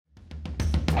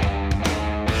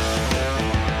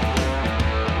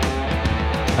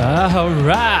All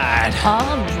right.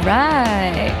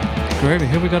 Groovy.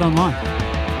 Who we got online?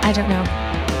 I don't know.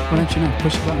 Why don't you know?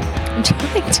 Push the button. I'm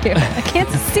trying to. I can't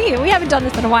see. We haven't done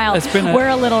this in a while. We're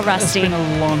a little rusty. It's been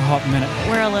a long, hot minute.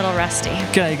 We're a little rusty.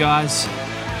 G'day, guys.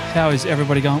 How is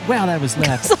everybody going? Wow, that was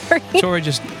loud. Sorry. Tori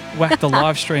just whacked the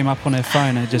live stream up on her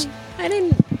phone and just I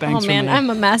didn't. bangs Oh, man. from I'm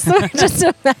a mess. We're just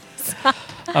a mess.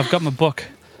 I've got my book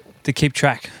to keep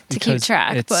track. because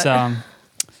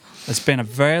it's been a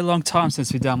very long time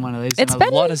since we've done one of these. A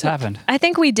lot has happened. I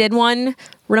think we did one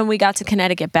when we got to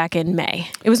Connecticut back in May.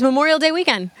 It was Memorial Day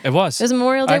weekend. It was. It was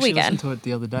Memorial Day I actually weekend. listened to it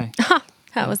the other day.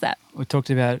 How was that? We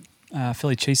talked about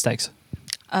Philly cheesesteaks.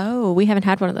 Oh, we haven't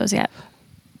had one of those yet.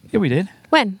 Yeah, we did.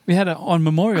 When? We had it on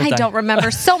Memorial Day. I don't remember.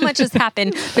 So much has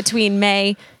happened between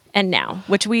May and now,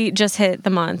 which we just hit the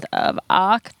month of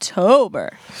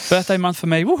October. Birthday month for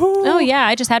me. Woohoo! Oh, yeah.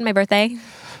 I just had my birthday.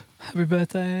 Happy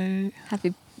birthday.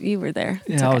 You were there.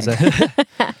 Yeah, I was there.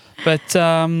 But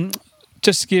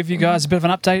just to give you guys a bit of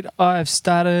an update, I've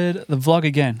started the vlog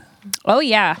again. Oh,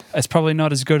 yeah. It's probably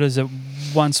not as good as it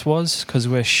once was because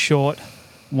we're short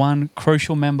one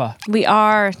crucial member. We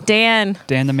are. Dan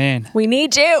the man. We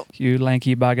need you. You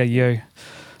lanky bugger, you.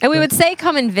 And we would say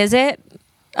come and visit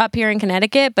up here in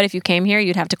Connecticut, but if you came here,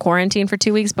 you'd have to quarantine for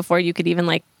 2 weeks before you could even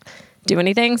do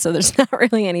anything. So there's not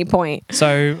really any point.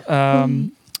 So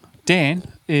Dan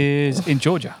is in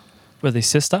Georgia with his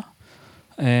sister,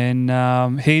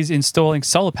 and he's installing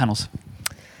solar panels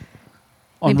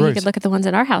on Maybe roofs. you could look at the ones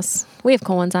in our house. We have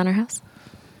cool ones on our house.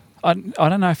 I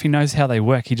don't know if he knows how they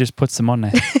work. He just puts them on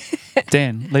there.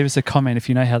 Dan, leave us a comment if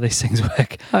you know how these things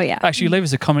work. Oh, yeah. Actually, leave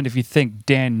us a comment if you think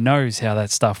Dan knows how that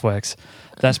stuff works.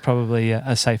 That's probably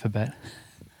a safer bet.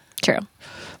 True.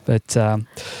 But,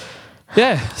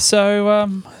 yeah,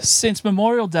 so since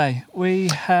Memorial Day, we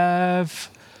have...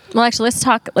 Well, actually,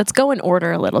 let's go in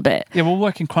order a little bit. Yeah, we'll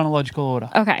work in chronological order.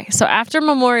 Okay, so after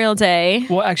Memorial Day...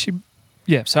 Well, actually,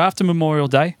 yeah, so after Memorial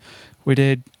Day, we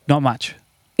did not much.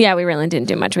 Yeah, we really didn't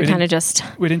do much. We kind of just...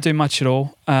 We didn't do much at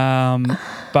all.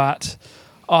 But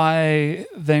I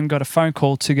then got a phone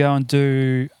call to go and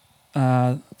do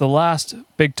the last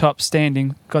Big Top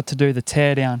standing, got to do the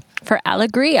teardown. For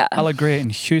Alegria. Alegria in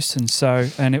Houston.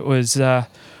 And it was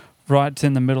right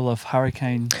in the middle of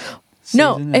hurricane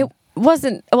season. No, it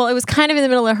wasn't. Well, it was kind of in the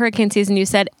middle of hurricane season, you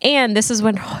said, and this is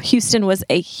when Houston was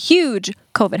a huge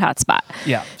COVID hotspot.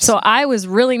 Yeah. So I was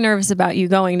really nervous about you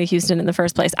going to Houston in the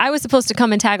first place. I was supposed to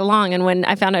come and tag along, and when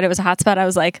I found out it was a hotspot, I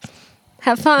was like,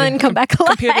 have fun, come back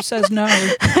alive. Computer says no.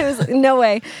 I was like, no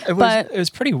way. It was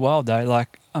pretty wild, though.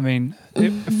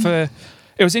 It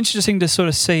was interesting to sort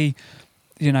of see,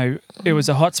 it was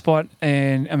a hotspot,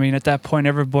 and, at that point,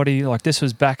 everybody, this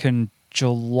was back in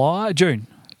June.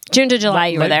 June to July,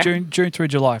 you were there. June through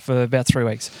July for about 3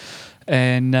 weeks.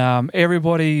 And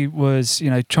everybody was,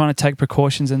 trying to take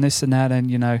precautions and this and that.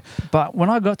 And, but when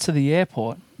I got to the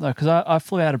airport, because I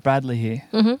flew out of Bradley here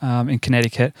in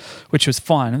Connecticut, which was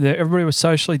fine. Everybody was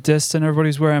socially distant. Everybody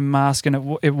was wearing masks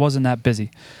and it wasn't that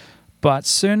busy. But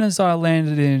soon as I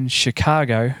landed in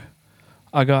Chicago,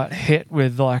 I got hit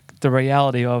with the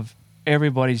reality of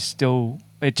everybody's still,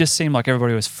 it just seemed like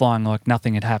everybody was flying like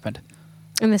nothing had happened.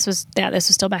 And this was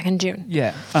still back in June.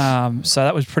 Yeah. So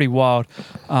that was pretty wild.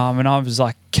 And I was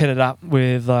kitted up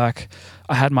with I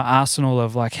had my arsenal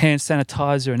of hand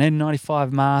sanitizer and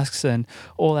N95 masks and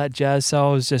all that jazz. So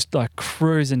I was just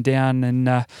cruising down and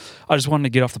I just wanted to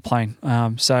get off the plane.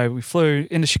 So we flew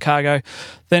into Chicago,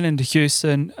 then into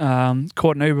Houston,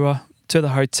 caught an Uber to the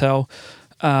hotel.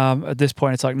 At this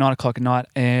point, it's 9 o'clock at night,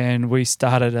 and we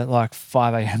started at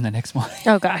 5 a.m. the next morning.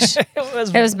 Oh, gosh.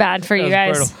 It was bad for you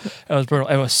guys. It was brutal.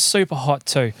 It was super hot,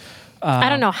 too. I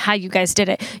don't know how you guys did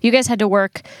it. You guys had to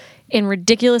work in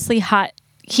ridiculously hot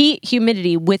heat,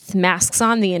 humidity with masks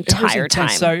on the entire time.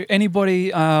 So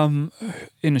anybody in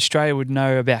Australia would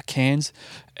know about Cairns.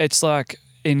 It's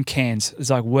in Cairns. It's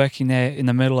working there in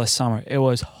the middle of summer. It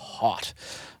was hot.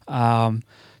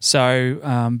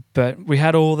 But we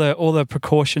had all the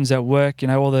precautions at work,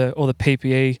 all the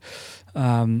PPE.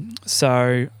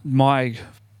 So my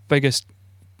biggest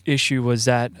issue was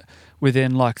that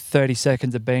within 30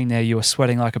 seconds of being there, you were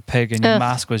sweating like a pig, and your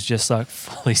mask was just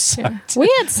fully soaked. We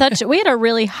had a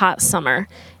really hot summer,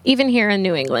 even here in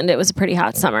New England. It was a pretty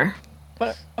hot summer.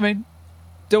 But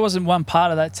there wasn't one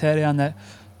part of that teardown that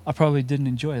I probably didn't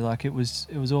enjoy. It was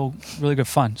all really good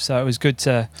fun. So it was good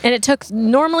to... And it took...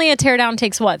 Normally a teardown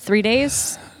takes what, 3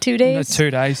 days? 2 days? 2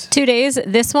 days. 2 days.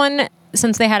 This one,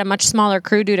 since they had a much smaller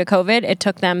crew due to COVID, it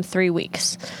took them 3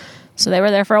 weeks. So they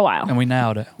were there for a while. And we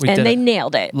nailed it. We and did they it.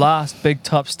 nailed it. Last big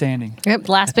top standing. Yep,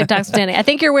 last big top standing. I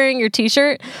think you're wearing your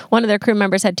T-shirt. One of their crew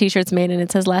members had T-shirts made, and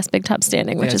it says "Last Big Top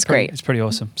Standing," which is great. It's pretty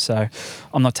awesome. So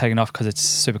I'm not taking off because it's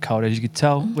super cold, as you could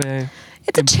tell.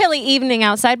 It's a chilly evening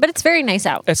outside, but it's very nice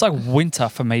out. It's like winter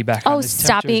for me back home. Oh, This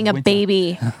stop temperature being is a winter.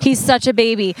 baby. He's such a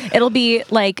baby. It'll be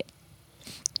like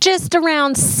just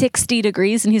around 60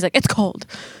 degrees, and he's like, "It's cold."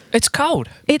 It's cold.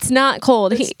 It's not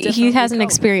cold. It's He definitely hasn't cold.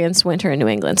 experienced winter in New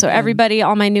England. So everybody,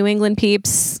 all my New England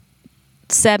peeps,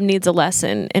 Seb needs a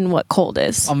lesson in what cold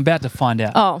is. I'm about to find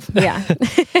out. Oh, yeah.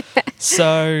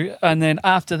 So, and then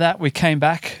after that, we came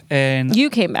back and You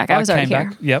came back. I was already here.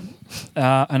 back. Yep.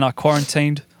 And I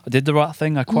quarantined. I did the right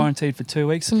thing. I quarantined for 2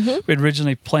 weeks. Mm-hmm. We'd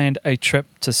originally planned a trip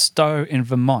to Stowe in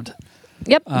Vermont.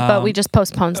 Yep, but we just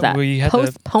postponed that. we had to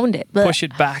Postponed it. Blech. Push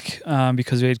it back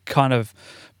because we had kind of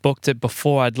booked it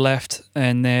before I'd left,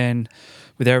 and then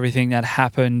with everything that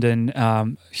happened,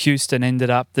 and Houston ended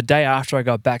up the day after I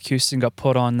got back. Houston got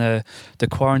put on the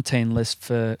quarantine list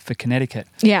for Connecticut.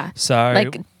 Yeah. So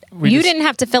Like, you didn't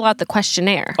have to fill out the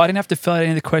questionnaire. I didn't have to fill out any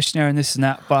of the questionnaire and this and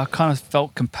that, but I kind of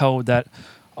felt compelled that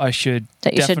I should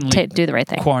That you should definitely do the right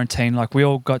thing. quarantine. Like, we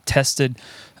all got tested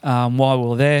while we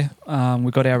were there. We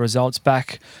got our results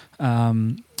back.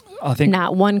 I think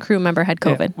Not one crew member had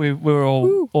yeah, COVID. we were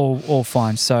all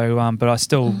fine. So, but I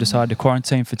still decided to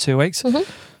quarantine for 2 weeks,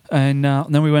 and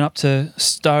then we went up to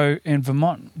Stowe in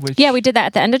Vermont. Which Yeah, we did that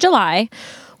at the end of July,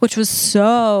 which was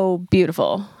so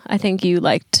beautiful. I think you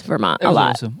liked Vermont it a was lot.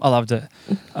 awesome. I loved it.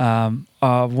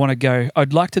 I want to go.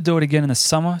 I'd like to do it again in the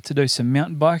summer to do some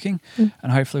mountain biking,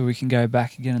 and hopefully we can go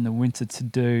back again in the winter to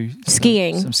do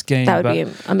Skiing. Some skiing. That would But be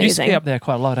You amazing. ski up there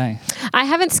quite a lot, eh? I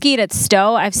haven't skied at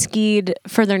Stowe. I've skied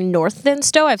further north than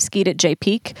Stowe. I've skied at Jay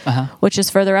Peak, which is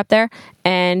further up there,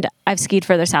 and I've skied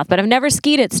further south. But I've never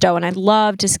skied at Stowe, and I'd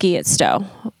love to ski at Stowe.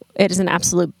 It is an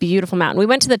absolute beautiful mountain. We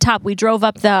went to the top. We drove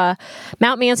up the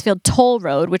Mount Mansfield Toll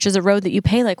Road, which is a road that you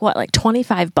pay like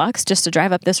 $25 just to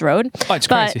drive up this road. Oh, it's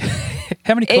But crazy.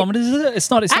 How many kilometers is it? It's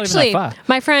not Actually, even that far.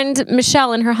 my friend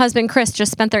Michelle and her husband Chris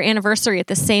just spent their anniversary at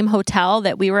the same hotel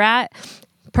that we were at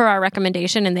per our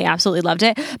recommendation, and they absolutely loved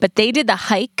it. But they did the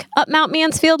hike up Mount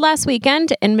Mansfield last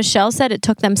weekend, and Michelle said it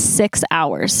took them 6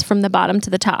 hours from the bottom to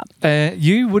the top.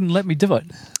 You wouldn't let me do it.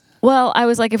 Well, I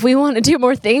was like, if we want to do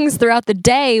more things throughout the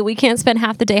day, we can't spend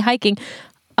half the day hiking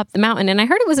up the mountain. And I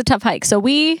heard it was a tough hike. So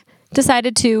we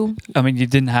decided to. I mean, you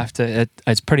didn't have to.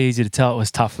 It's pretty easy to tell it was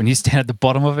tough when you stand at the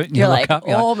bottom of it and you You're look like, up.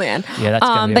 You're oh like, man. Yeah, that's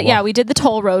gonna be a But yeah, while. we did the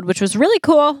toll road, which was really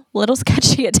cool. A little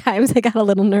sketchy at times. I got a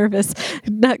little nervous.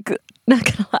 Not gonna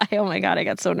lie. Oh my god, I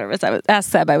got so nervous. I was asked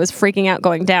Seb. I was freaking out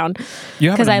going down.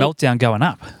 You're having a 'cause meltdown going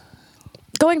up.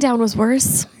 Going down was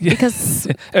worse because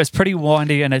It was pretty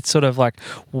windy, and it's sort of like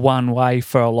one way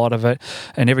for a lot of it.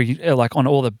 And like on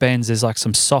all the bends, there's like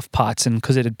some soft parts, and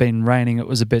because it had been raining, it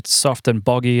was a bit soft and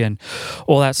boggy and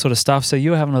all that sort of stuff. So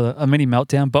you were having a mini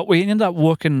meltdown. But we ended up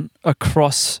walking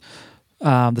across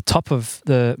the top of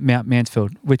the Mount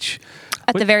Mansfield, which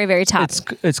at the very, very top.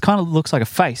 it's kind of looks like a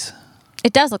face.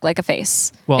 It does look like a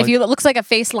face. Well, it looks like a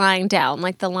face lying down,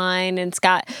 like the line, and it's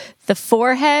got the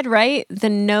forehead, right? The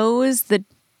nose, the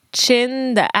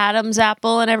chin, the Adam's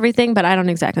apple, and everything. But I don't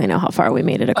exactly know how far we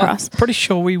made it across. I'm pretty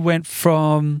sure we went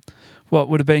from what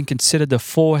would have been considered the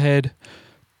forehead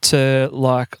to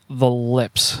like the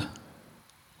lips.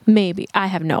 Maybe. I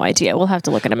have no idea. We'll have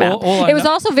to look at a map. All I It was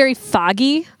know- also very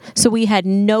foggy, so we had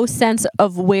no sense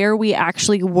of where we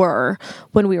actually were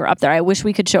when we were up there. I wish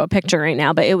we could show a picture right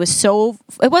now, but it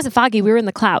wasn't foggy. We were in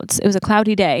the clouds. It was a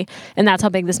cloudy day, and that's how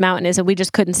big this mountain is, and we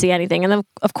just couldn't see anything. And then,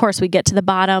 of course, we get to the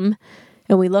bottom,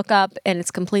 and we look up, and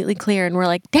it's completely clear, and we're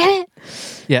like, damn it.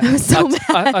 Yeah, I was so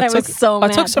mad. I was so I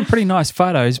took mad. some pretty nice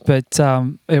photos, but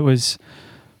it was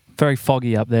very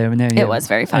foggy up there. And then, It was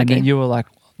very And foggy. then you were like,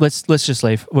 "Let's just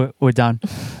leave. We're done."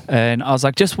 And I was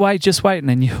like, "Just wait." And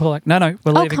then you were like, "No, we're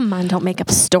Oh, leaving." come on. Don't make up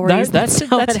No, stories. that's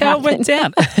how it went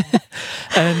down.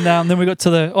 And then we got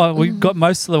to we got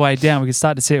most of the way down. We could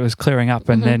start to see it was clearing up.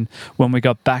 And then when we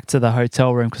got back to the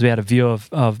hotel room, because we had a view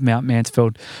of Mount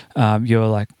Mansfield, you were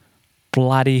like,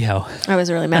 bloody hell. I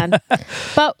was really mad.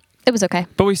 But it was okay.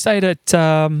 But we stayed at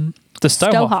the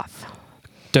Stohoff. Stohoff.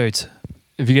 Dudes,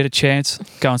 if you get a chance,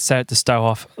 go and stay at the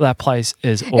Stohoff. That place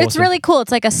is awesome. It's really cool.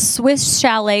 It's like a Swiss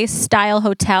chalet style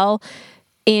hotel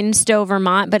in Stowe,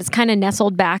 Vermont, but it's kind of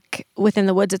nestled back within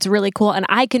the woods. It's really cool. And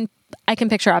I can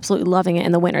picture absolutely loving it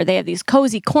in the winter. They have these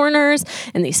cozy corners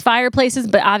and these fireplaces,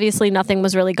 but obviously nothing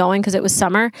was really going because it was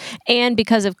summer. And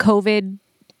because of COVID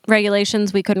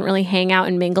regulations, we couldn't really hang out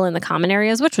and mingle in the common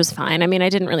areas, which was fine. I mean, I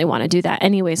didn't really want to do that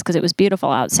anyways because it was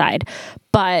beautiful outside,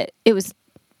 but it was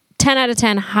 10 out of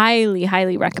 10. Highly,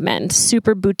 highly recommend.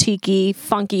 Super boutique-y,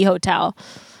 funky hotel.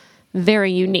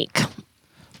 Very unique.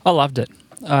 I loved it.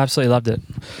 I absolutely loved it.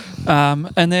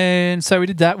 And then, so we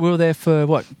did that. We were there for,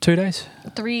 what, 2 days?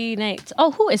 3 nights.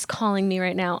 Oh, who is calling me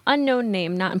right now? Unknown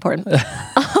name, not important.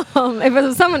 If it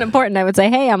was someone important, I would say,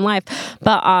 hey, I'm live.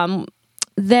 But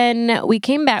then we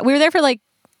came back. We were there for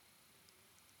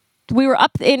we were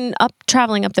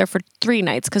traveling up there for 3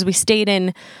 nights because we stayed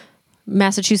in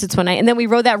Massachusetts one night. And then we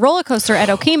rode that roller coaster at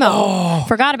Okemo. Oh,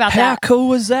 Forgot about How that. cool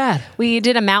was that? We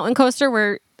did a mountain coaster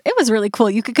where it was really cool.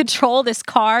 You could control this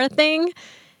car thing,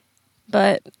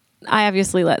 but I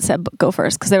obviously let Seb go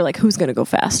first because they were like, who's going to go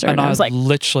faster? And I was like,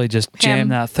 literally just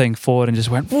jammed that thing forward and just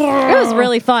went. it was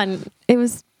really fun. It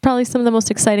was probably some of the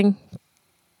most exciting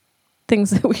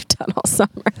things that we've done all summer.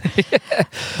 Yeah.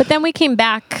 But then we came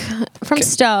back from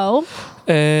Stowe.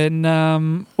 And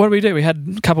what did we do? We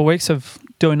had a couple of weeks of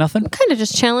doing nothing. Kind of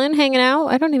just chilling, hanging out.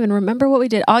 I don't even remember what we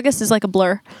did. August is like a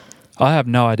blur. I have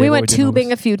no idea. We what went we did in tubing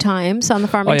a August. few times on the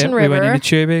Farmington River. We went into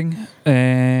tubing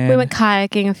and we went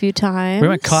kayaking a few times. We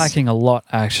went kayaking a lot,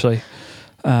 actually.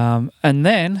 And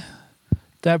then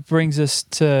that brings us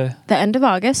to the end of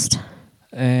August.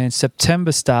 And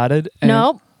September started. And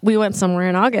Nope. We went somewhere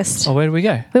in August. Oh, where did we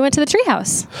go? We went to the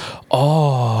treehouse.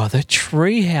 Oh, the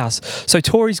treehouse. So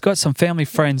Tori's got some family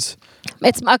friends.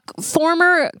 It's a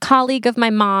former colleague of my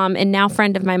mom and now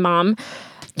friend of my mom.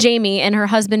 Jamie and her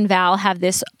husband Val have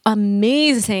this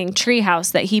amazing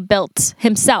treehouse that he built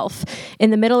himself in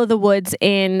the middle of the woods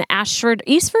in Ashford,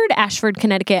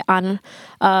 Connecticut, on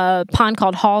a pond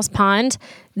called Hall's Pond.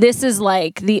 This is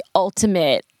like the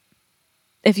ultimate,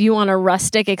 if you want a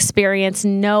rustic experience,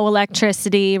 no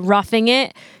electricity, roughing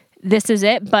it, this is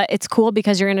it. But it's cool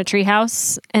because you're in a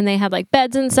treehouse and they had like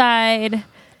beds inside.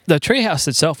 The treehouse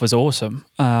itself was awesome.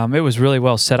 It was really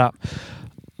well set up.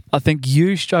 I think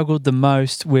you struggled the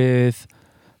most with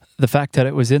the fact that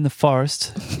it was in the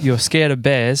forest. You're scared of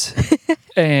bears,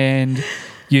 and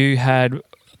you had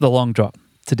the long drop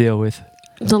to deal with.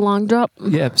 The long drop?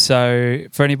 Yep. So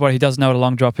for anybody who doesn't know what a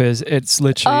long drop is, it's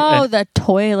literally the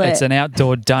toilet. It's an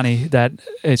outdoor dunny that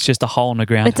it's just a hole in the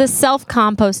ground. It's a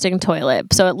self-composting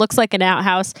toilet, so it looks like an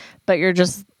outhouse, but you're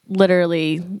just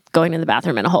literally going to the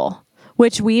bathroom in a hole,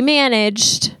 which we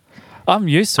managed. I'm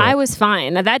used to it. I was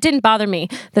fine. Now, that didn't bother me.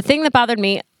 The thing that bothered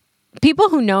me, people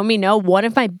who know me know one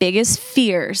of my biggest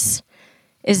fears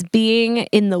is being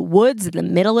in the woods in the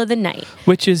middle of the night.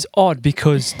 Which is odd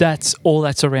because that's all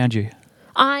that's around you.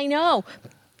 I know.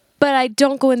 But I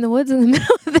don't go in the woods in the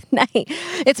middle of the night.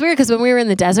 It's weird because when we were in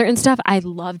the desert and stuff, I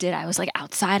loved it. I was like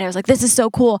outside. I was like, this is so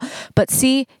cool. But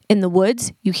see, in the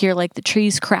woods, you hear like the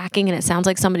trees cracking and it sounds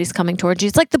like somebody's coming towards you.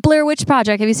 It's like the Blair Witch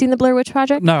Project. Have you seen the Blair Witch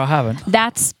Project? No, I haven't.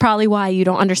 That's probably why you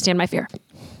don't understand my fear.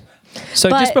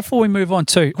 So just before we move on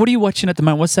too, what are you watching at the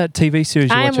moment? What's that TV series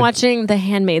you're watching? I am watching The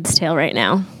Handmaid's Tale right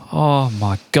now. Oh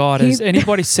my God. Has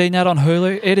anybody seen that on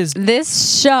Hulu? It is.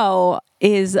 This show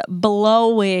is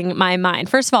blowing my mind.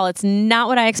 First of all, it's not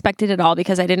what I expected at all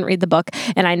because I didn't read the book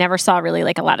and I never saw really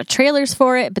like a lot of trailers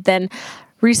for it. But then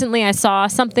recently I saw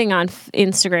something on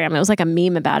Instagram. It was like a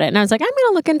meme about it. And I was like, I'm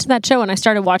going to look into that show. And I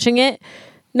started watching it.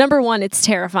 Number one, it's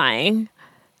terrifying.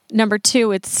 Number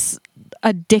two, it's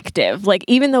addictive. Like,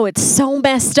 even though it's so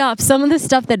messed up, some of the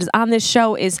stuff that is on this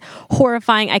show is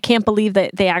horrifying. I can't believe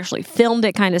that they actually filmed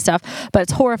it kind of stuff, but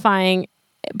it's horrifying.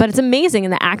 But it's amazing,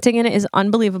 and the acting in it is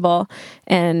unbelievable.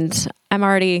 And I'm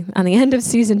already on the end of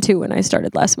season 2 when I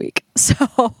started last week. So,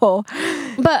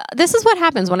 but this is what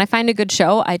happens when I find a good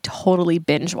show. I totally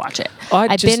binge watch it.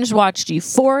 I binge watched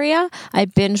Euphoria. I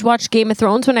binge watched Game of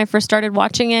Thrones when I first started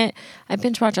watching it. I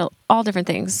binge watch all different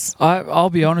things. I'll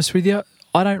be honest with you.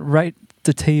 I don't rate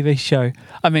the TV show.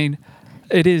 I mean,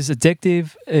 it is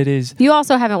addictive. It is. You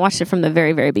also haven't watched it from the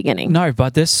very, very beginning. No,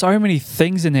 but there's so many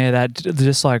things in there that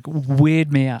just like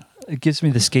weird me out. It gives me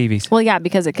the skeevies. Well, yeah,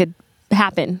 because it could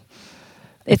happen.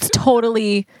 It's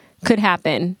totally could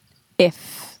happen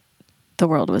if the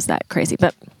world was that crazy.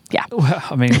 But yeah. Well,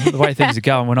 I mean, the way things are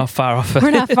going, we're not far off.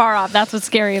 We're not far off. That's what's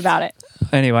scary about it.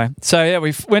 Anyway, so yeah,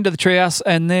 we went to the treehouse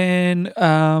and then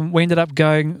we ended up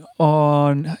going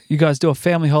on, you guys do a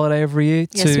family holiday every year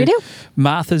Yes, we do.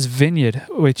 Martha's Vineyard,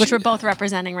 which we're both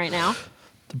representing right now.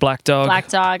 The Black Dog. Black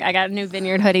Dog. I got a new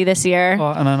Vineyard hoodie this year.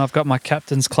 Oh, and then I've got my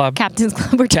Captain's Club. Captain's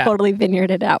Club. We're totally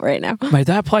vineyarded out right now. Mate,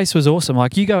 that place was awesome.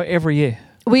 Like, you go every year.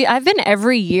 I've been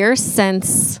every year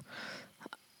since,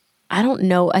 I don't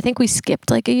know, I think we skipped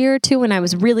like a year or two when I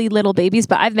was really little babies,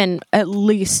 but I've been at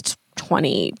least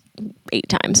 28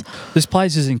 times. This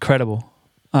place is incredible.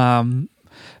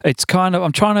 It's kind of,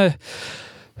 I'm trying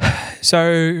to,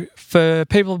 so for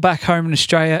people back home in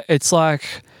Australia, it's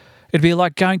like, It'd be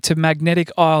like going to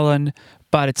Magnetic Island,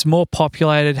 but it's more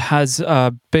populated, has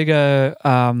a bigger.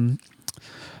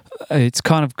 It's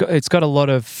got a lot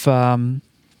of.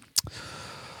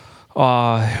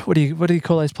 What do you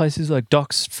call those places, like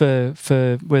docks for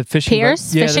with fishing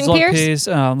Piers? Yeah, Fishing there's a lot piers? of piers,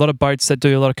 a lot of boats that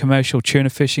do a lot of commercial tuna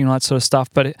fishing and that sort of stuff.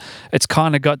 But it's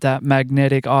kind of got that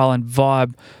Magnetic Island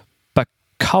vibe, but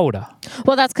colder.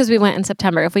 Well, that's because we went in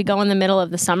September. If we go in the middle of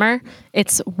the summer,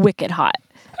 it's wicked hot.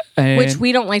 And Which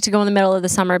we don't like to go in the middle of the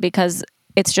summer because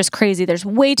it's just crazy. There's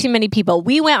way too many people.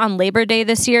 We went on Labor Day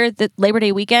this year, the Labor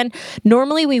Day weekend.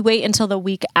 Normally we wait until the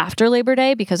week after Labor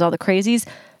Day because all the crazies.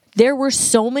 There were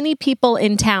so many people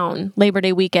in town Labor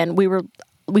Day weekend.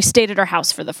 We stayed at our house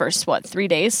for the first 3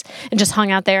 days and just hung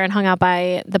out there and hung out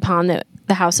by the pond that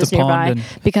the house is nearby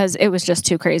because it was just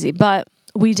too crazy. But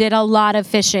we did a lot of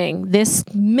fishing. This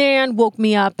man woke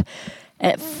me up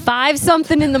at 5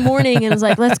 something in the morning and was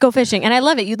like, let's go fishing. And I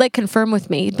love it. You'd like confirm with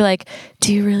me. You'd be like,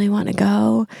 do you really want to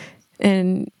go?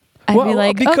 And I'd be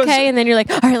like, okay. And then you're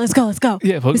like, all right, let's go.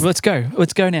 Yeah, well, let's go.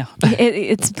 Let's go now.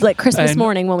 It's like Christmas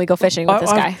morning when we go fishing with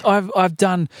this guy. I've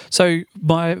done, so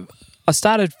I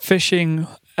started fishing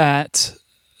at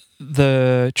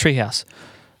the treehouse.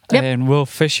 Yep. And we're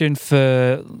fishing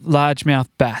for largemouth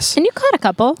bass. And you caught a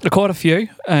couple. I caught a few,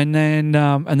 and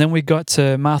then we got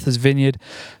to Martha's Vineyard.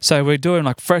 So we're doing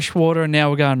like freshwater, and now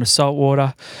we're going to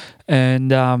saltwater. And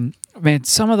man,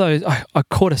 some of those I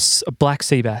caught a black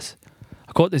sea bass.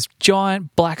 I caught this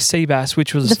giant black sea bass,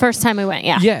 which was the first time we went.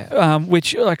 Yeah. Yeah,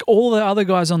 which like all the other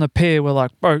guys on the pier were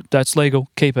like, bro, that's legal,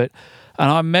 keep it.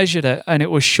 And I measured it, and it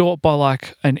was short by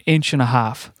like 1.5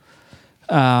 inches.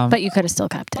 But you could have still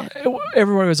kept it.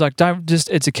 Everybody was like,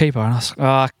 it's a keeper. And I was like,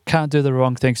 I can't do the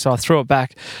wrong thing. So I threw it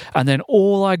back. And then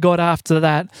all I got after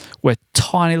that were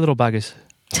tiny little buggers.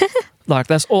 Like,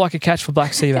 that's all I could catch for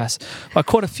black sea bass. I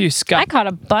caught a few I caught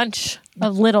a bunch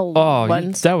of little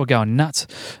ones. They were going nuts.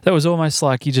 That was almost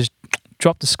like you just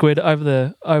dropped the squid over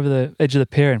the edge of the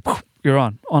pier and poof, you're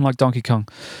on like Donkey Kong.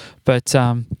 But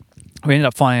we ended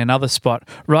up finding another spot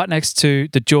right next to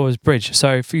the Jaws Bridge.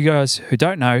 So for you guys who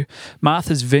don't know,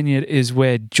 Martha's Vineyard is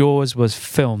where Jaws was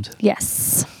filmed.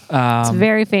 Yes. It's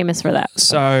very famous for that.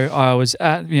 So I was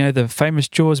at, the famous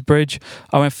Jaws Bridge.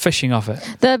 I went fishing off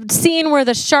it. The scene where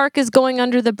the shark is going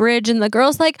under the bridge and the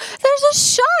girl's like, there's a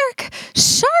shark!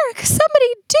 Shark!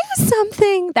 Somebody do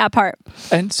something! That part.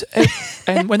 And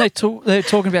when they're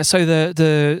talking about, so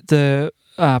the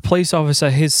police officer,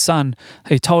 his son,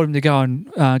 he told him to go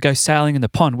and go sailing in the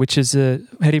pond, which is how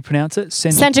do you pronounce it?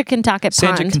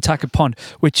 Senjakentucket Pond,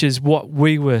 which is what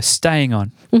we were staying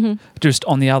on, just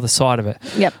on the other side of it.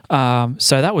 Yep.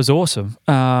 So that was awesome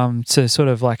to sort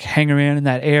of like hang around in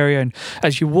that area, and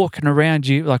as you're walking around,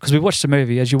 because we watched the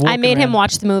movie, as you walk. I made him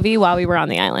watch the movie while we were on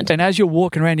the island, and as you're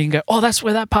walking around, you can go, oh, that's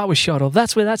where that part was shot, or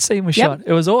that's where that scene was shot.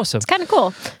 It was awesome. It's kind of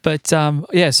cool. But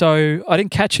so I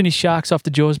didn't catch any sharks off the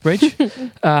Jaws Bridge.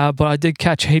 But I did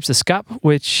catch heaps of scup,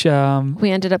 which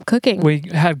we ended up cooking. We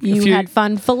had you had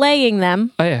fun filleting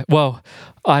them. Oh yeah, well,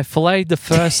 I filleted the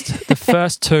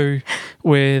first two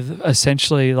with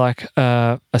essentially like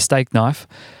a steak knife,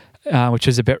 which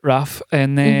was a bit rough,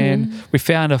 and then we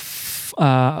found a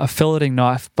filleting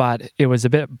knife, but it was a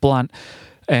bit blunt.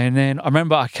 And then I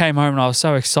remember I came home and I was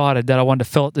so excited that I wanted to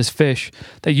fillet this fish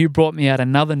that you brought me out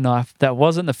another knife that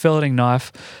wasn't the filleting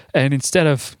knife. And instead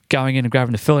of going in and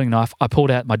grabbing the filleting knife, I pulled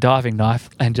out my diving knife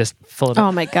and just filleted it.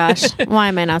 Oh my gosh. Why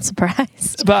am I not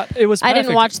surprised? But it was perfect. I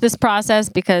didn't watch this process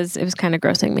because it was kind of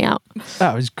grossing me out.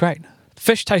 Oh, it was great.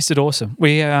 Fish tasted awesome.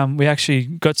 We actually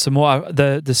got some more.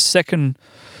 The second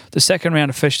round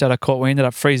of fish that I caught, we ended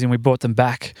up freezing. We brought them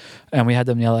back and we had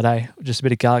them the other day. Just a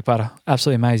bit of garlic butter.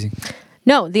 Absolutely amazing.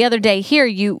 No, the other day here,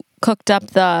 you cooked up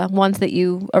the ones that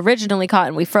you originally caught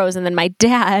and we froze. And then my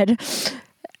dad,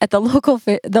 at the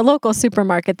local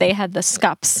supermarket, they had the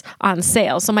scups on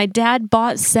sale. So my dad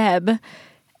bought Seb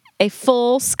a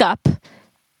full scup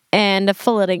and a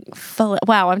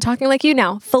wow, I'm talking like you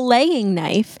now, filleting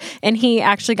knife. And he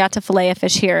actually got to fillet a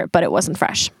fish here, but it wasn't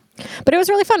fresh. But it was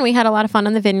really fun. We had a lot of fun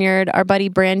on the vineyard. Our buddy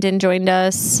Brandon joined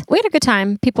us. We had a good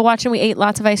time. People watching. We ate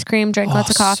lots of ice cream, drank lots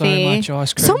of coffee. So much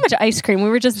ice cream. So much ice cream. We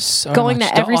were just going to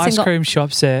every single... The ice cream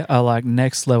shops there are like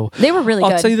next level. They were really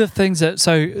good. I'll tell you the things that...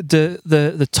 So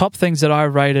the top things that I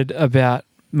rated about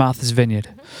Martha's Vineyard.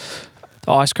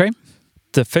 The ice cream,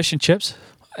 the fish and chips,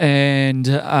 and...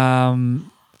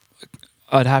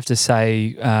 I'd have to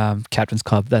say Captain's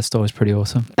Club. That store is pretty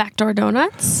awesome. Backdoor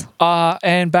Donuts.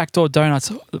 And Backdoor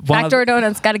Donuts. Backdoor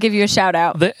Donuts. Got to give you a shout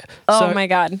out. Oh my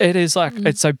God. It is like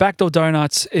so. Backdoor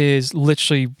Donuts is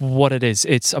literally what it is.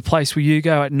 It's a place where you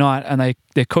go at night and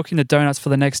they're cooking the donuts for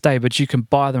the next day, but you can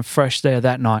buy them fresh there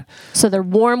that night. So they're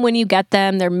warm when you get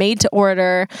them. They're made to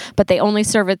order, but they only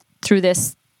serve it through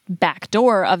this back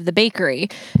door of the bakery,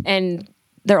 and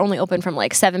they're only open from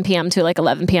like 7 p.m. to like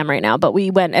 11 p.m. right now, but we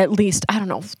went at least, I don't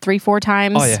know, 3-4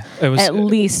 times. Oh, yeah. It was, at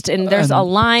least. And there's a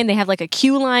line. They have like a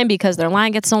queue line because their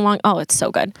line gets so long. Oh, it's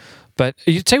so good. But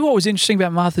you tell you what was interesting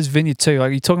about Martha's Vineyard too.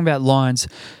 Like you're talking about lines.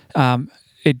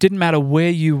 It didn't matter where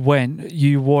you went.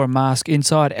 You wore a mask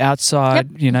inside,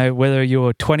 outside. Yep. You know, whether you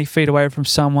were 20 feet away from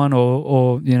someone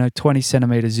or 20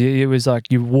 centimeters. It was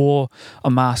like you wore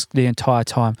a mask the entire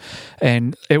time,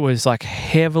 and it was like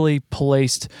heavily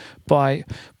policed by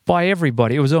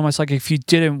everybody. It was almost like if you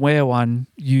didn't wear one,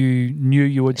 you knew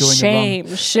you were doing it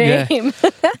wrong. Shame.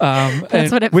 Yeah.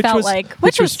 That's what it felt like.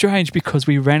 Which was strange because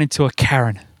we ran into a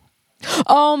Karen.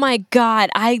 Oh my God.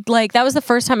 That was the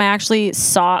first time I actually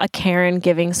saw a Karen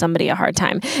giving somebody a hard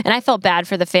time. And I felt bad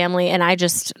for the family, and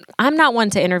I'm not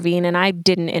one to intervene, and I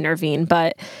didn't intervene,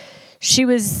 but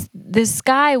this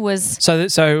guy was. So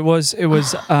it was.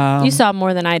 You saw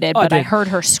more than I did, but I heard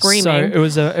her screaming. So it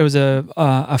was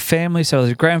a family. So it was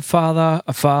a grandfather,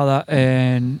 a father,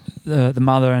 and the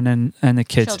mother, and the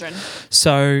kids. Children.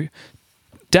 So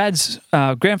Dad's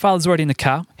grandfather's already in the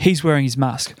car. He's wearing his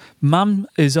mask. Mum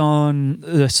is on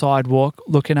the sidewalk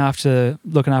looking after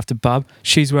Bub.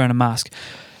 She's wearing a mask.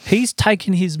 He's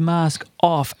taking his mask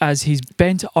off as he's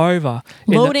bent over.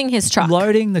 Loading his truck.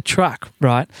 Loading the truck,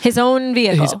 right? His own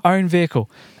vehicle. His own vehicle.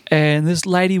 And this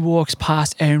lady walks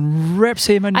past and rips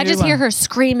him a new one. I just hear her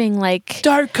screaming like...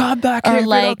 Don't come back here, like,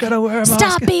 we're not going to wear a mask.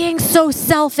 Stop being so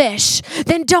selfish.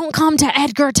 Then don't come to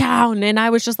Edgartown. And I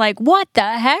was just like, what the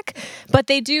heck? But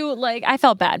they do, like, I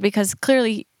felt bad because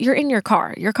clearly you're in your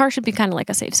car. Your car should be kind of like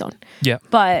a safe zone. Yeah.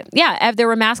 But yeah, there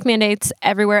were mask mandates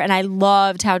everywhere. And I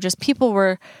loved how just people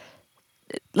were...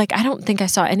 Like, I don't think I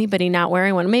saw anybody not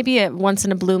wearing one. Maybe once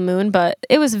in a blue moon, but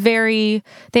it was they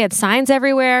had signs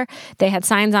everywhere. They had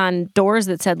signs on doors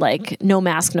that said, like, no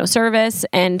mask, no service.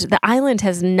 And the island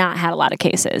has not had a lot of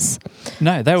cases.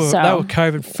 No, they were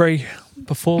COVID free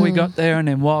before we got there, and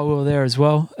then while we were there as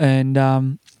well. And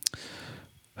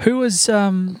who was...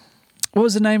 what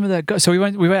was the name of that guy? So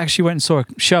we actually went and saw a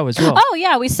show as well. Oh,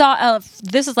 yeah. We saw...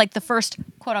 this is like the first,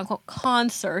 quote-unquote,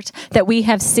 concert that we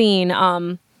have seen...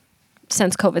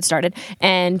 since COVID started,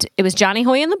 and it was Johnny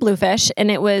Hoy and the Bluefish,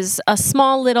 and it was a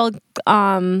small little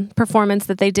performance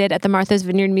that they did at the Martha's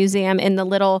Vineyard Museum in the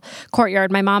little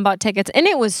courtyard. My mom bought tickets, and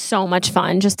it was so much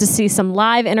fun just to see some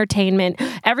live entertainment.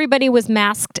 Everybody was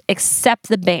masked except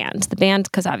the band,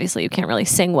 because obviously you can't really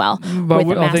sing well with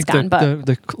the mask on. But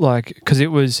because it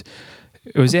was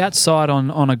outside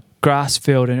on a grass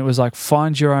field, and it was like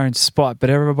find your own spot, but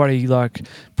everybody like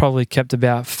probably kept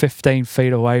about 15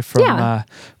 feet away from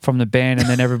the band, and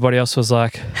then everybody else was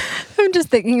like... I'm just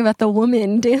thinking about the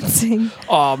woman dancing.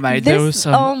 Oh mate, there was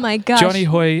some... Oh my gosh. Johnny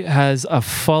Hoy has a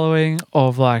following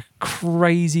of like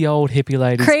crazy old hippie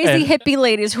ladies. Hippie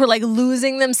ladies who are like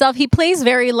losing themselves. He plays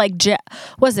very like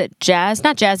was it jazz?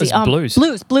 Not jazzy. Blues.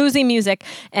 Bluesy music,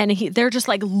 and they're just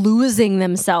like losing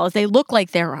themselves. They look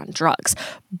like they're on drugs,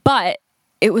 but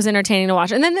it was entertaining to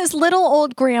watch. And then this little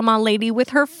old grandma lady with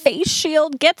her face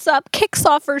shield gets up, kicks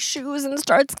off her shoes, and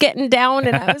starts getting down.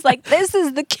 And I was like, this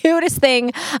is the cutest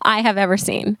thing I have ever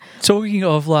seen. Talking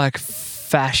of like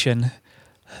fashion,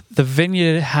 the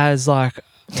Vineyard has like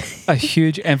a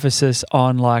huge emphasis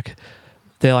on like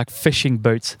their like fishing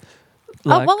boots.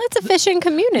 Like, well, it's a fishing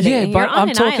community. Yeah, but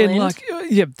I'm talking island.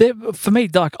 for me,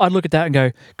 like I'd look at that and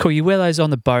go, cool, you wear those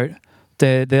on the boat.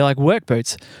 They're like work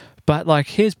boots. But like,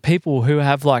 here's people who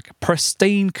have like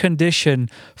pristine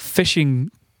condition fishing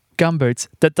gumboots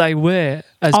that they wear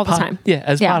as all the time. Yeah,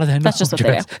 as part of their That's just what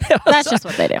they do. That's just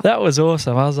what they do. That was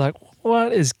awesome. I was like,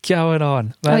 what is going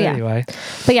on? But anyway.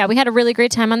 But yeah, we had a really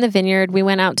great time on the Vineyard. We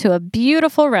went out to a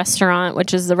beautiful restaurant,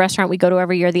 which is the restaurant we go to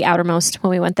every year, the Outermost,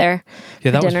 when we went there. Yeah,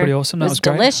 that was pretty awesome. That was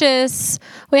great. Delicious.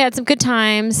 We had some good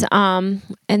times. And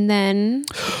then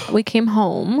we came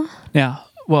home. Now,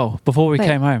 well, before we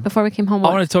came home, I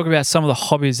want to talk about some of the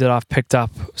hobbies that I've picked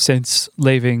up since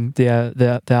leaving the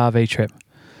RV trip.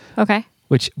 Okay.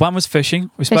 Which one was fishing.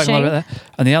 We spoke a lot about that,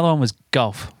 and the other one was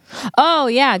golf. Oh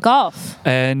yeah, golf.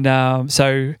 And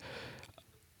so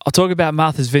I'll talk about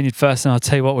Martha's Vineyard first, and I'll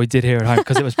tell you what we did here at home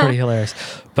because it was pretty hilarious.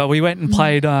 But we went and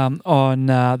played on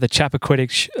the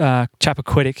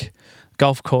Chappaquiddick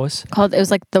golf course. It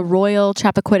was like the Royal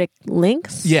Chappaquiddick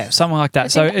Links. Yeah, something like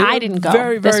that. I didn't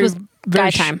go. This was guy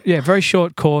time. Very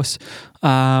short course.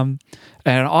 And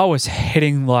I was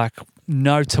hitting like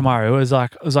no tomorrow. It was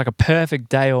like a perfect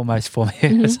day almost for me.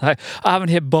 It's like I haven't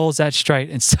hit balls that straight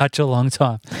in such a long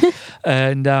time.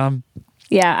 And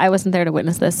yeah, I wasn't there to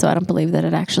witness this, so I don't believe that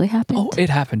it actually happened. Oh, it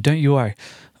happened. Don't you worry.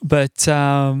 But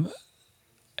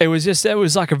it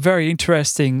was like a very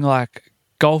interesting like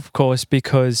golf course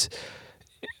because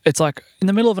it's like in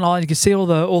the middle of an island. You can see all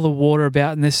the water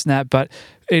about and this and that, but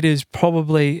it is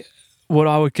probably what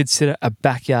I would consider a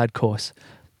backyard course.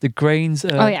 The greens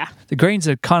are, the greens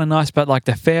are kind of nice, but like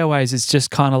the fairways, it's just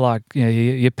kind of like, you know,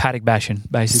 you're paddock bashing,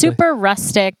 basically. Super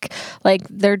rustic. Like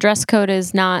their dress code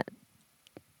is not.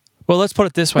 Well, let's put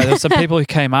it this way. There were some people who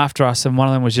came after us, and one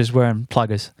of them was just wearing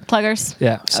pluggers. Pluggers?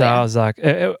 Yeah. So I was like,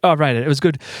 I rated it. It was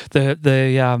good.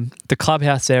 The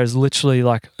clubhouse there is literally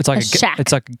like it's like a shack.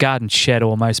 It's like a garden shed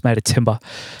almost made of timber.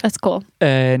 That's cool.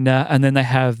 And then they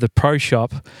have the pro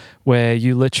shop where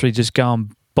you literally just go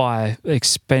and buy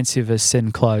expensive as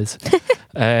sin clothes.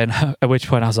 And at which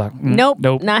point I was like, nope,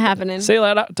 not happening. See you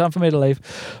later. Time for me to leave.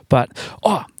 But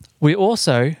we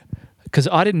also. Because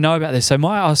I didn't know about this. So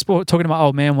I was talking to my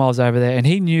old man while I was over there, and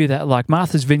he knew that like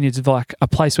Martha's Vineyard is like a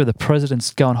place where the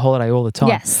presidents go on holiday all the time.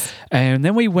 Yes. And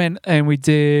then we went and we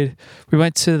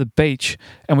went to the beach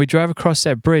and we drove across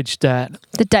that bridge the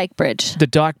Dyke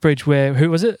Bridge where, who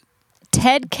was it?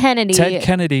 Ted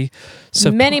Kennedy.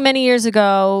 So many years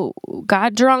ago,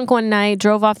 got drunk one night,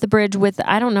 drove off the bridge with,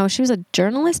 I don't know, she was a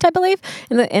journalist, I believe,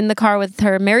 in the car with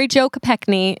her, Mary Jo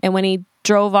Kopechne. And when he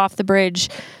drove off the bridge,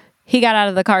 he got out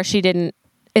of the car. She didn't.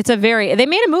 They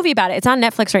made a movie about it. It's on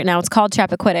Netflix right now. It's called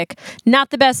Chappaquiddick.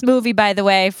 Not the best movie, by the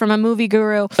way, from a movie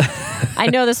guru. I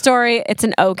know the story. It's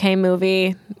an okay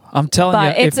movie. I'm telling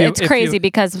you. But it's crazy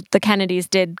because the Kennedys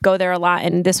did go there a lot,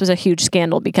 and this was a huge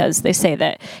scandal because they say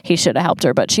that he should have helped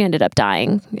her, but she ended up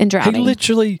dying and drowning. He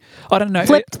literally, I don't know.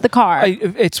 Flipped the car.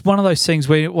 It's one of those things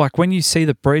where, like, when you see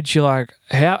the bridge, you're like,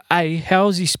 how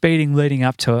is he speeding leading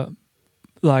up to it?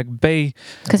 Like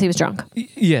because he was drunk.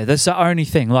 Yeah, that's the only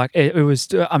thing. Like it was.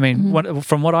 I mean,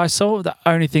 from what I saw, the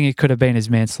only thing it could have been is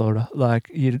manslaughter. Like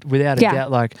without a doubt.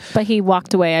 Like, but he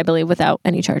walked away, I believe, without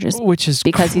any charges, which is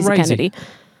because crazy. He's a Kennedy,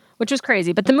 which was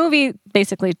crazy. But the movie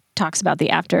basically talks about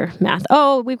the aftermath.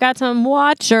 Oh, we've got some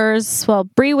watchers. Well,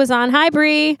 Bree was on. Hi,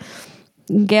 Bree.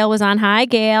 Gail was on. Hi,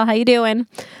 Gail. How you doing?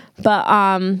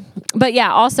 But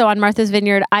yeah. Also on Martha's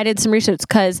Vineyard, I did some research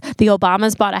because the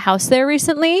Obamas bought a house there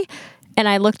recently. And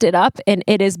I looked it up, and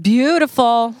it is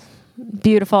beautiful,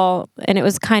 beautiful. And it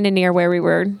was kind of near where we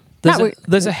were.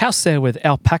 There's a house there with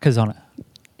alpacas on it.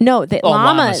 No, the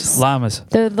llamas. Llamas.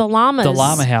 The llamas. The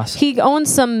llama house. He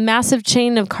owns some massive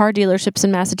chain of car dealerships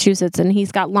in Massachusetts, and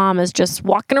he's got llamas just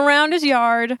walking around his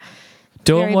yard.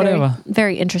 Doing whatever. Very,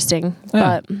 very interesting.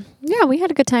 Yeah. But yeah, we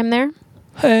had a good time there.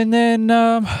 And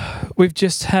then we've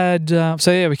just had,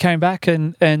 we came back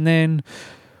and then...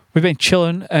 We've been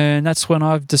chilling, and that's when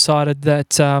I've decided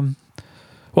that,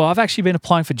 I've actually been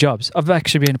applying for jobs. I've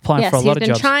actually been applying for a lot of jobs. Yes, he's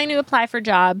been trying to apply for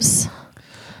jobs.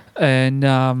 And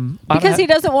because he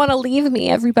doesn't want to leave me,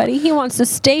 everybody. He wants to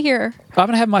stay here. I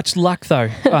haven't had much luck, though,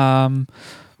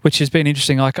 which has been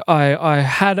interesting. Like, I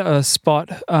had a spot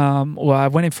where I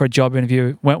went in for a job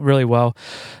interview, went really well,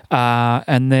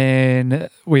 and then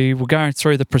we were going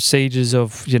through the procedures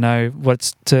of, you know,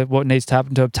 what needs to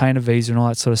happen to obtain a visa and all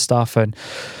that sort of stuff, and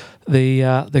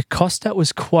the cost that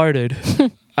was quoted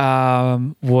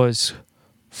was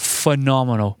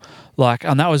phenomenal. Like,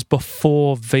 and that was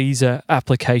before visa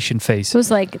application fees. It was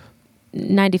like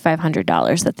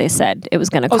 $9,500 that they said it was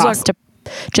going to cost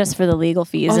just for the legal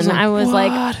fees. And I was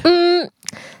like,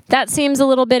 that seems a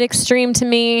little bit extreme to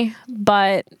me,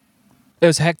 but... It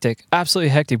was hectic, absolutely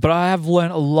hectic. But I have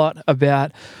learned a lot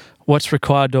about what's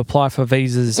required to apply for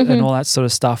visas and all that sort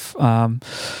of stuff. I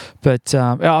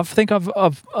think I've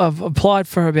applied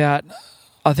for about...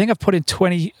 I think I've put in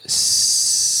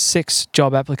 26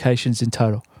 job applications in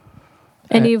total.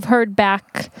 And you've heard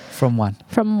back... From one.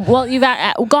 You've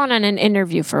gone on an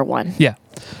interview for one. Yeah.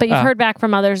 But you've heard back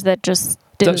from others that just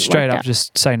didn't straight up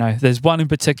just say no. There's one in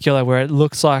particular where it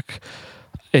looks like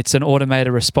it's an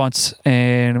automated response,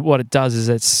 and what it does is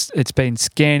it's been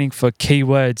scanning for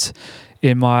keywords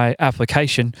in my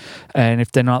application, and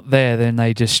if they're not there, then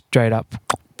they just straight up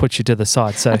put you to the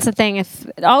side. So that's the thing. If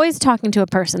always talking to a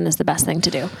person is the best thing to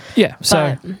do. Yeah.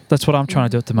 So that's what I'm trying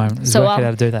to do at the moment. Is work out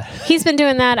how to do that. He's been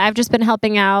doing that. I've just been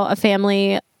helping out a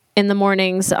family in the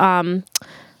mornings.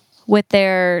 with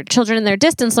their children in their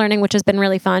distance learning, which has been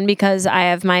really fun because I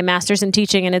have my master's in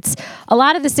teaching and it's a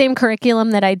lot of the same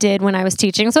curriculum that I did when I was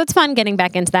teaching. So it's fun getting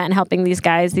back into that and helping these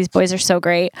guys. These boys are so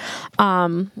great.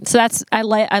 So that's, I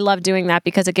love doing that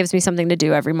because it gives me something to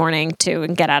do every morning too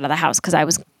and get out of the house because I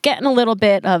was getting a little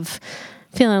bit of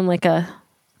feeling like a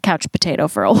couch potato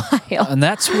for a while. And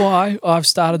that's why I've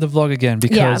started the vlog again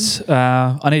because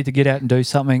I need to get out and do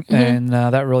something, and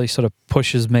that really sort of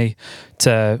pushes me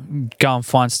to go and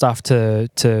find stuff to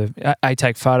A,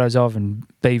 take photos of, and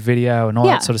B, video and all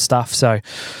that sort of stuff. So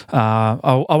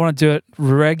I want to do it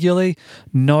regularly,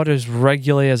 not as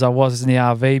regularly as I was in the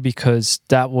RV because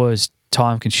that was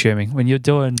time consuming. When you're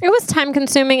doing... It was time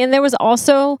consuming, and there was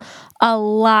also a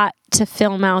lot to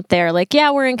film out there. Like,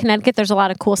 yeah, we're in Connecticut. There's a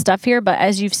lot of cool stuff here, but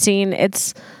as you've seen,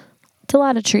 it's a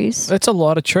lot of trees. It's a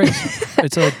lot of trees.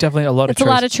 It's definitely a lot of trees. It's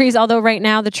a lot of trees, although right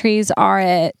now the trees are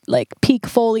at like peak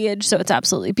foliage, so it's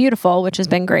absolutely beautiful, which has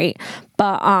been great.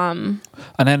 But and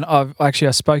then I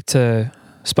spoke to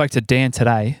Dan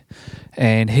today,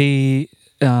 and he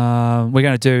we're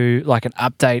going to do like an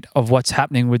update of what's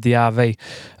happening with the RV,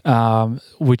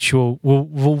 which will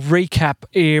recap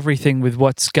everything with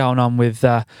what's going on with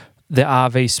the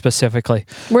RV specifically.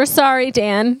 We're sorry,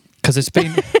 Dan. Because it's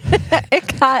been...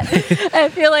 I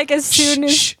feel like as soon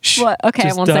as... What? Okay,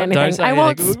 I won't say anything. I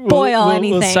won't spoil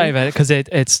anything. We'll save it because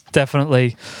it's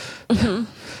definitely...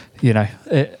 You know,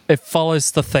 it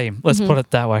follows the theme. Let's put it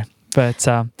that way. But...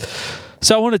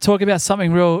 So I want to talk about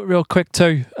something real quick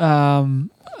too,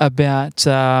 about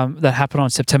that happened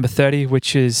on September 30,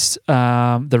 which is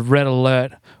the Red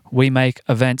Alert We Make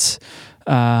Events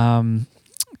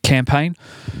campaign.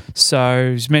 So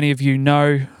as many of you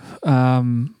know,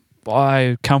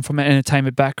 I come from an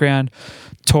entertainment background.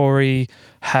 Tori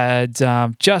had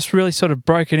just really sort of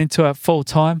broken into it full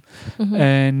time,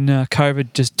 and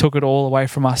COVID just took it all away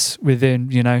from us within,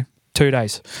 2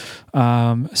 days.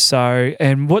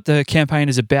 And what the campaign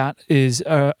is about is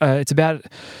it's about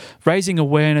raising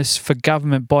awareness for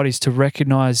government bodies to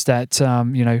recognise that,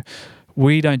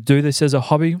 we don't do this as a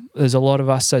hobby. There's a lot of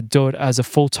us that do it as a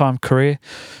full-time career.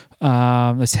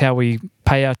 That's how we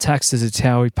pay our taxes. It's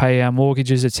how we pay our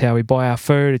mortgages. It's how we buy our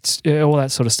food. It's all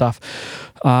that sort of stuff.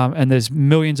 And there's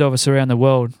millions of us around the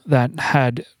world that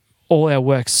had all our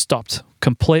work stopped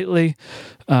completely.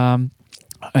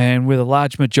 And with a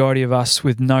large majority of us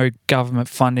with no government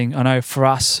funding. I know for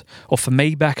us, or for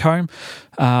me back home,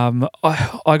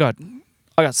 I got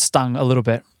stung a little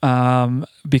bit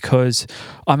because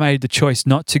I made the choice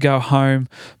not to go home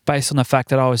based on the fact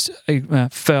that I was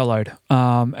furloughed,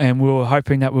 and we were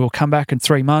hoping that we will come back in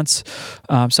 3 months.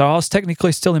 So I was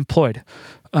technically still employed.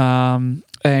 And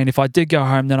if I did go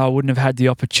home, then I wouldn't have had the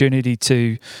opportunity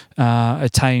to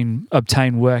obtain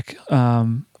work.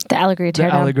 The Allegory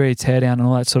Teardown and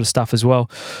all that sort of stuff as well.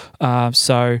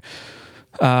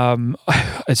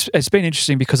 It's been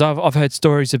interesting because I've heard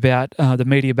stories about the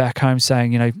media back home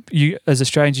saying, you as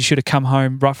Australians, you should have come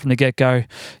home right from the get-go,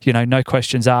 no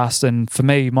questions asked. And for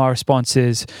me, my response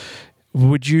is,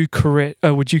 would you quit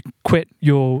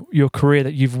your career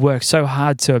that you've worked so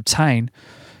hard to obtain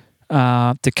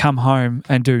to come home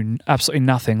and do absolutely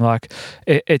nothing? Like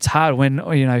it's hard when,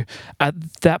 at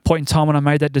that point in time when I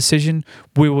made that decision,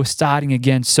 we were starting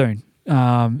again soon.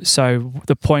 So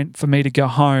the point for me to go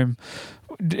home,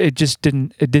 it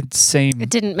didn't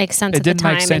make sense at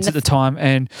the time.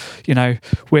 And,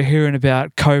 we're hearing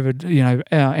about COVID,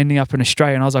 ending up in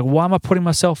Australia. And I was like, why am I putting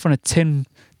myself in a tin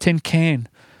can?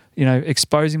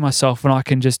 Exposing myself when I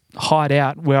can just hide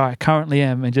out where I currently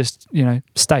am and just,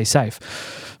 stay safe.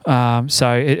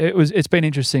 So it's been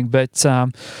interesting, but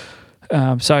so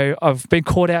I've been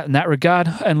caught out in that regard.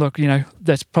 And look,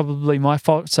 that's probably my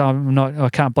fault. So I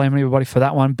can't blame anybody for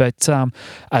that one. But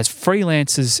as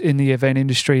freelancers in the event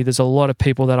industry, there's a lot of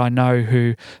people that I know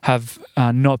who have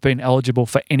not been eligible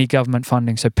for any government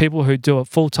funding. So people who do it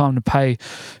full time to pay,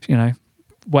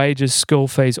 wages, school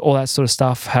fees, all that sort of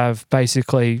stuff have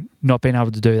basically not been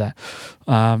able to do that.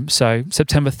 So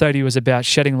September 30 was about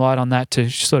shedding light on that to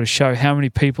sort of show how many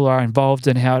people are involved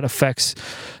and how it affects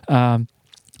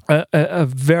a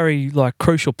very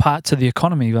crucial part to the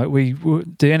economy. Like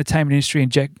the entertainment industry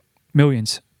inject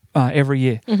millions every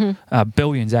year,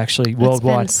 billions actually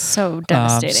worldwide. It's been so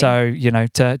devastating.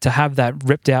 So to have that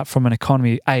ripped out from an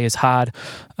economy, A, is hard,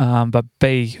 but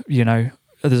B,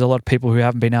 there's a lot of people who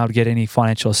haven't been able to get any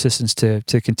financial assistance to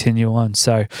continue on.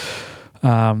 So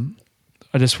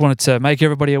I just wanted to make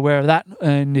everybody aware of that.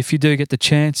 And if you do get the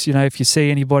chance, if you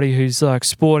see anybody who's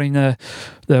supporting the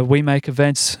We Make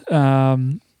events,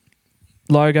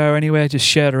 logo anywhere, just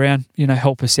share it around,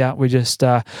 help us out. We're just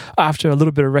after a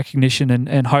little bit of recognition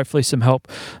and hopefully some help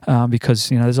because,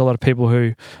 there's a lot of people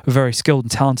who are very skilled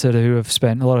and talented who have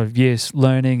spent a lot of years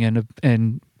learning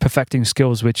and perfecting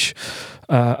skills which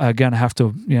are going to have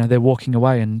to, they're walking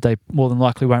away and they more than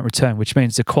likely won't return, which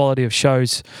means the quality of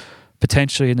shows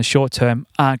potentially in the short term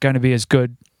aren't going to be as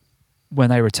good when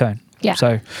they return. Yeah.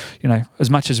 So, as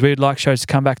much as we'd like shows to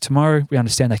come back tomorrow, we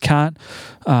understand they can't.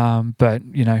 But,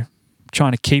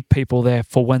 trying to keep people there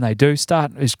for when they do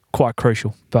start is quite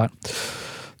crucial. But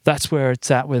that's where it's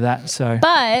at with that. So,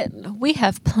 But we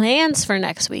have plans for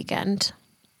next weekend.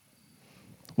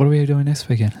 What are we doing next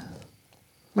weekend?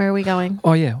 Where are we going?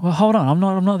 Oh, yeah. Well, hold on.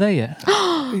 I'm not there yet.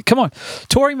 Come on.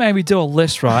 Tori made me do a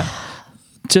list, right?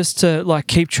 Just to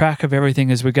keep track of everything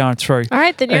as we're going through. All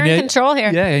right, then you're in control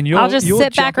here. Yeah, and I'll just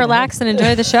sit back, relax, and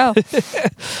enjoy the show.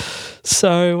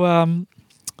 So,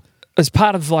 as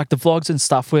part of the vlogs and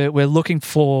stuff, we're looking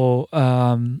for.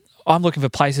 I'm looking for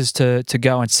places to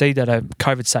go and see that are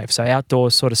COVID safe, so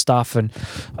outdoors sort of stuff, and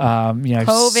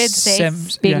COVID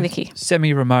safe being the key.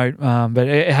 Semi-remote, but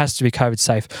it has to be COVID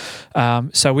safe.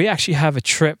 So we actually have a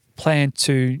trip planned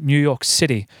to New York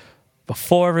City.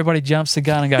 Before everybody jumps the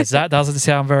gun and goes, that doesn't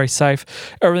sound very safe.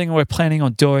 Everything we're planning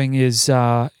on doing is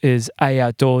A,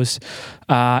 outdoors,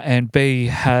 and B,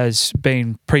 has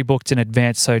been pre-booked in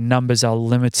advance, so numbers are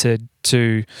limited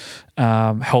to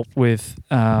help with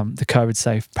the COVID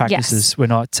safe practices. Yes. We're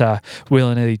not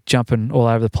willy-nilly jumping all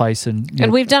over the place. And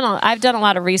I've done a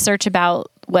lot of research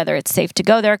about whether it's safe to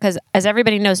go there because, as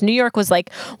everybody knows, New York was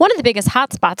one of the biggest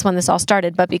hotspots when this all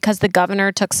started, but because the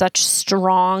governor took such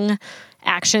strong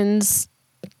actions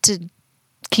to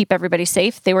keep everybody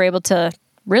safe, they were able to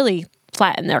really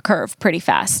flatten their curve pretty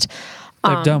fast.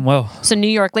 They've done well. So New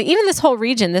York, even this whole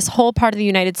region, this whole part of the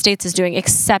United States is doing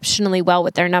exceptionally well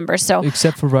with their numbers. So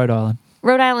except for Rhode Island.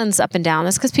 Rhode Island's up and down.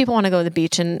 That's because people want to go to the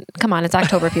beach, and come on, it's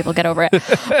October, people get over it.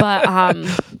 But I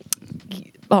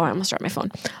almost dropped my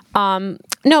phone.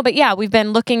 No, but yeah, we've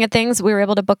been looking at things. We were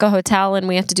able to book a hotel, and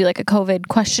we have to do a COVID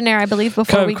questionnaire, I believe,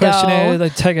 before we go. COVID questionnaire, they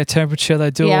take a temperature, they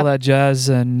do all that jazz.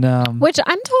 And which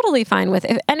I'm totally fine with.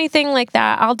 If anything like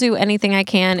that, I'll do anything I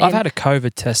can. I've had a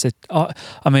COVID test.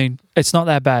 It's not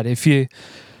that bad. I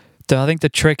think the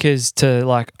trick is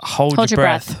to hold your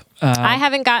breath. I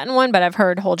haven't gotten one, but I've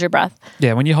heard hold your breath.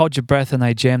 Yeah, when you hold your breath and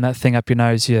they jam that thing up your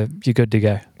nose, you're good to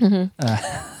go.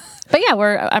 Mm-hmm. But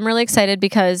yeah, I'm really excited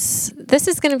because this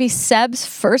is going to be Seb's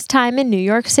first time in New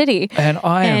York City. And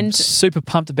I am super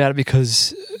pumped about it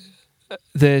because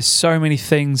there's so many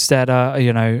things that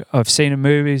I've seen in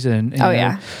movies and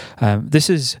this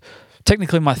is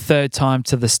technically my third time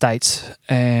to the States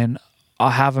and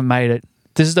I haven't made it.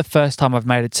 This is the first time I've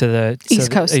made it to the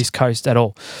East Coast at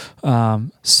all.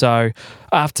 So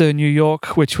after New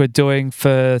York, which we're doing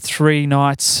for 3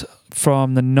 nights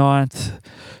from the 9th,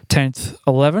 10th,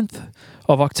 11th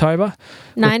of October.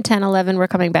 9, 10, 11, we're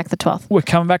coming back the 12th. We're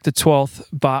coming back the 12th,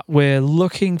 but we're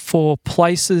looking for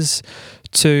places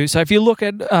to... So if you look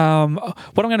at... what I'm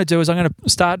going to do is I'm going to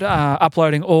start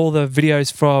uploading all the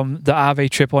videos from the RV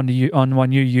trip on my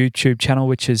new YouTube channel,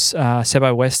 which is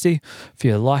Sebo Westy. If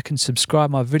you like and subscribe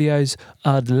my videos,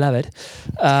 I'd love it.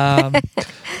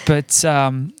 So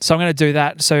I'm going to do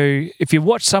that. So if you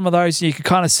watch some of those, you can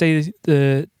kind of see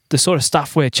the sort of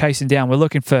stuff we're chasing down. We're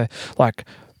looking for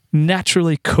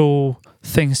naturally cool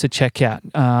things to check out.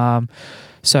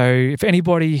 So if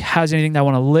anybody has anything they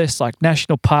want to list,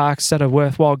 national parks that are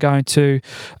worthwhile going to.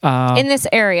 In this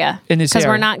area. Because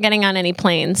we're not getting on any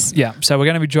planes. Yeah. So we're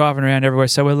going to be driving around everywhere.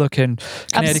 So we're looking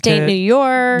upstate New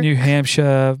York. New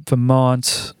Hampshire,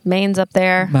 Vermont. Maine's up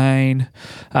there. Maine.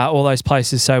 All those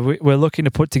places. So we're looking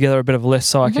to put together a bit of a list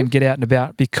so I can get out and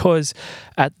about because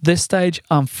at this stage,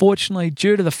 unfortunately,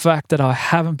 due to the fact that I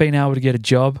haven't been able to get a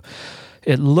job,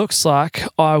 it looks like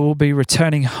I will be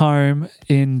returning home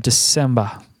in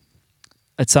December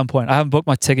at some point. I haven't booked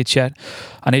my tickets yet.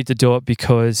 I need to do it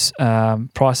because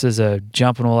prices are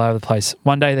jumping all over the place.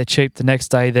 One day they're cheap. The next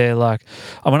day they're when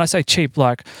I say cheap,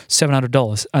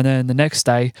 $700. And then the next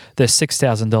day they're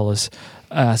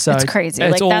 $6,000. So it's crazy.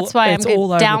 That's why I'm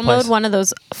going to download one of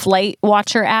those flight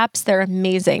watcher apps. They're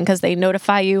amazing because they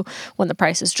notify you when the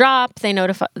prices drop. They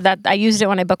notify that I used it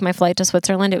when I booked my flight to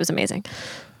Switzerland. It was amazing.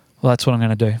 Well, that's what I'm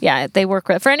going to do. Yeah, they work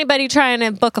for anybody trying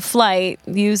to book a flight.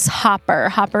 Use Hopper.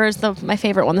 Hopper is my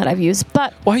favorite one that I've used.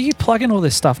 But why are you plugging all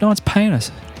this stuff? No one's paying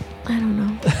us. I don't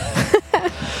know.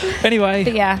 Anyway,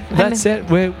 but yeah, that's it.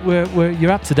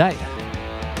 You're up to date.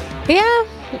 Yeah,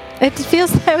 it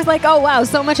feels. I was like, oh wow,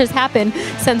 so much has happened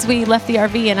since we left the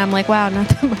RV, and I'm like, wow, not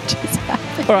that much has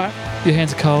happened. All right, your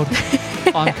hands are cold.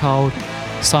 I'm cold.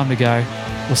 It's time to go.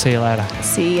 We'll see you later.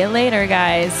 See you later,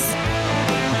 guys.